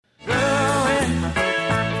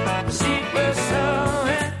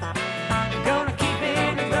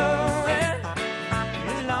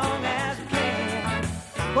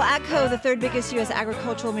AGCO, the third biggest U.S.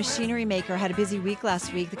 agricultural machinery maker, had a busy week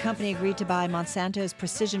last week. The company agreed to buy Monsanto's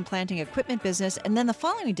precision planting equipment business, and then the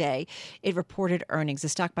following day, it reported earnings. The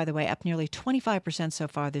stock, by the way, up nearly 25% so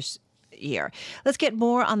far this year. Let's get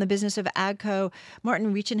more on the business of AGCO.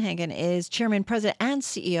 Martin Richenhagen is Chairman, President, and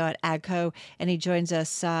CEO at AGCO, and he joins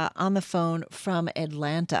us on the phone from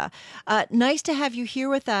Atlanta. Nice to have you here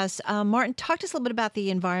with us. Martin, talk to us a little bit about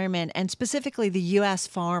the environment and specifically the U.S.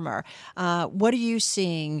 farmer. What are you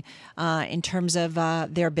seeing in terms of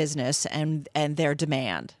their business and their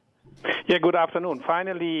demand? Yeah, good afternoon.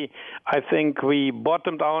 Finally, I think we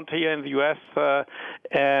bottomed out here in the U.S.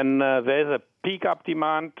 And there's a peak-up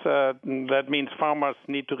demand. That means farmers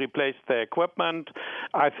need to replace their equipment.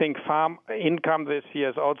 I think farm income this year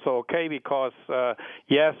is also okay because,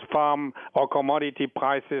 yes, farm or commodity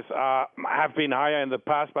prices have been higher in the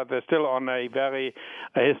past, but they're still on a very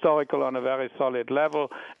historical, on a very solid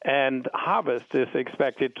level. And harvest is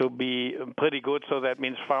expected to be pretty good, so that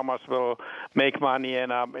means farmers will make money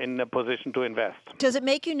and are in a position to invest. Does it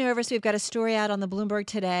make you nervous? We've got a story out on the Bloomberg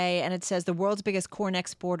today, and it says the world's biggest corn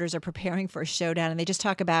exporters are preparing for a showdown, and they just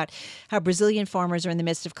talk about how Brazilian farmers are in the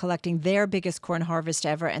midst of collecting their biggest corn harvest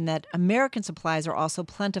ever, and that American supplies are also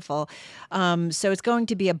plentiful. So it's going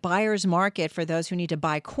to be a buyer's market for those who need to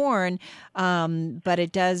buy corn, but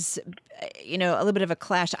it does, a little bit of a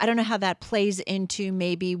clash. I don't know how that plays into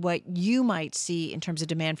maybe what you might see in terms of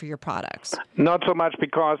demand for your products. Not so much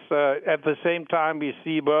because at the same time we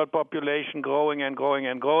see world population growing and growing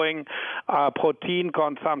and growing. Protein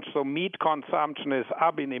consumption, so meat consumption is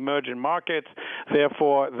up in emerging markets.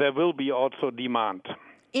 Therefore, there will be also demand.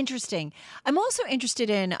 Interesting. I'm also interested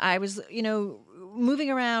in, I was, moving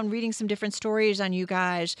around, reading some different stories on you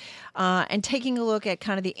guys and taking a look at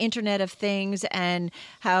kind of the Internet of Things and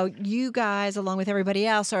how you guys, along with everybody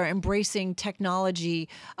else, are embracing technology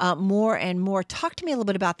more and more. Talk to me a little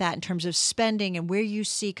bit about that in terms of spending and where you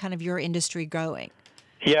see kind of your industry going.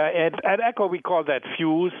 Yeah, at AGCO we call that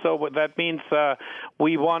Fuse. So that means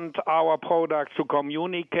we want our products to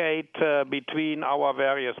communicate between our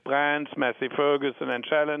various brands, Massey Ferguson and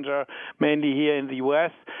Challenger, mainly here in the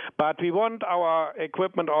U.S. But we want our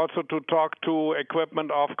equipment also to talk to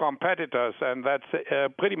equipment of competitors, and that's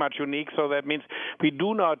pretty much unique. So that means we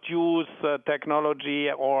do not use technology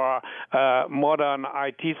or modern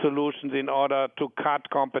IT solutions in order to cut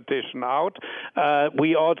competition out.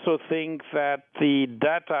 We also think that the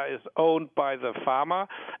data is owned by the farmer,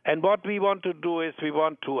 and what we want to do is we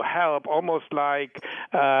want to help, almost like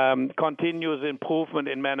continuous improvement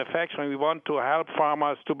in manufacturing. We want to help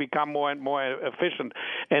farmers to become more and more efficient,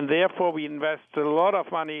 and therefore we invest a lot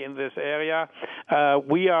of money in this area.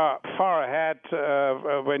 We are far ahead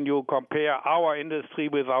when you compare our industry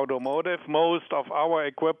with automotive. Most of our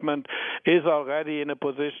equipment is already in a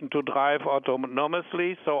position to drive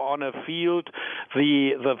autonomously, so on a field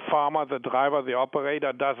the farmer, the driver, the operator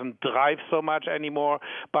doesn't drive so much anymore,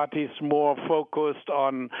 but is more focused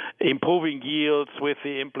on improving yields with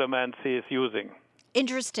the implements he is using.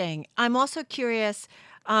 Interesting. I'm also curious,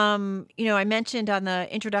 I mentioned on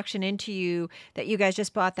the introduction into you that you guys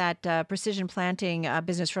just bought that precision planting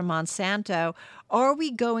business from Monsanto. Are we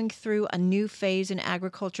going through a new phase in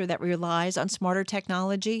agriculture that relies on smarter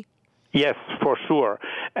technology? Yes, for sure.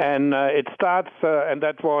 And it starts, and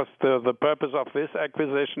that was the purpose of this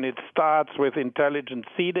acquisition, it starts with intelligent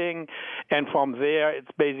seeding, and from there it's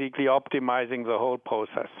basically optimizing the whole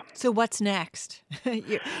process. So what's next?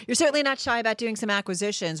 You're certainly not shy about doing some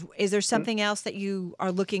acquisitions. Is there something else that you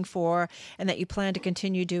are looking for and that you plan to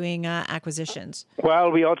continue doing acquisitions?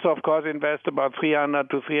 Well, we also, of course, invest about $300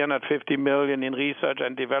 to $350 million in research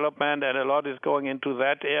and development, and a lot is going into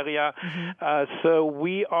that area. Mm-hmm. So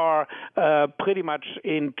we are pretty much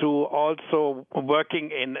into also working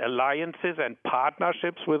in alliances and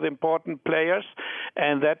partnerships with important players,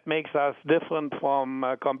 and that makes us different from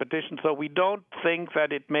competition. So we don't think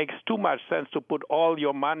that it makes too much sense to put all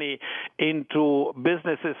your money into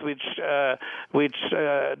businesses which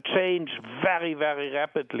change very, very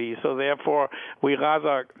rapidly. So therefore, we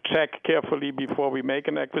rather check carefully before we make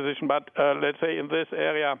an acquisition. But let's say in this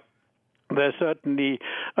area, there's certainly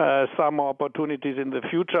some opportunities in the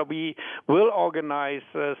future. We will organize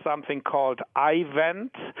something called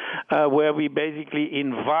iVent, where we basically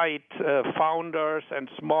invite founders and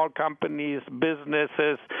small companies,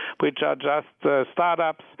 businesses, which are just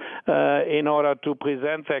startups, in order to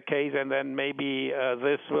present their case, and then maybe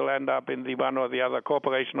this will end up in the one or the other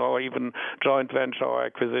corporation or even joint venture or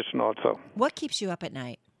acquisition also. What keeps you up at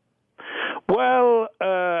night? Well,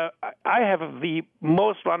 I have the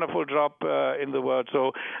most wonderful job in the world.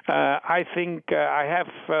 So I think I have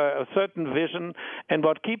a certain vision. And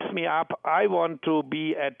what keeps me up, I want to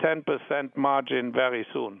be at 10% margin very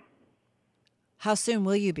soon. How soon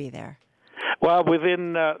will you be there? Well,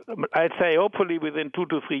 within, I'd say hopefully within 2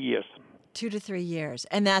 to 3 years. 2 to 3 years.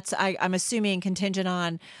 And that's, I'm assuming, contingent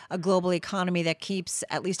on a global economy that keeps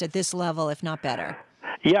at least at this level, if not better.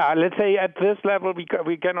 Yeah, let's say at this level we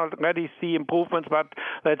can already see improvements, but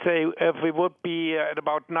let's say if we would be at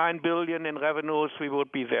about 9 billion in revenues, we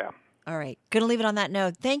would be there. All right. Going to leave it on that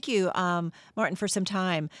note. Thank you, Martin, for some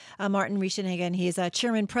time. Martin Richenhagen, he is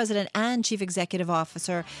Chairman, President, and Chief Executive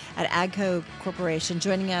Officer at AGCO Corporation,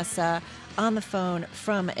 joining us on the phone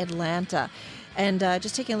from Atlanta. And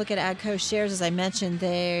just taking a look at AGCO shares, as I mentioned,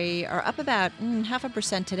 they are up about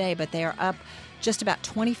 0.5% today, but they are up just about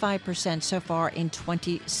 25% so far in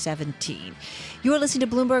 2017. You are listening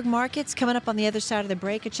to Bloomberg Markets. Coming up on the other side of the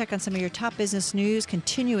break, a check on some of your top business news,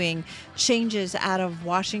 continuing changes out of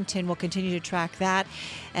Washington. We'll continue to track that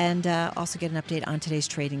and also get an update on today's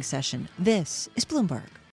trading session. This is Bloomberg.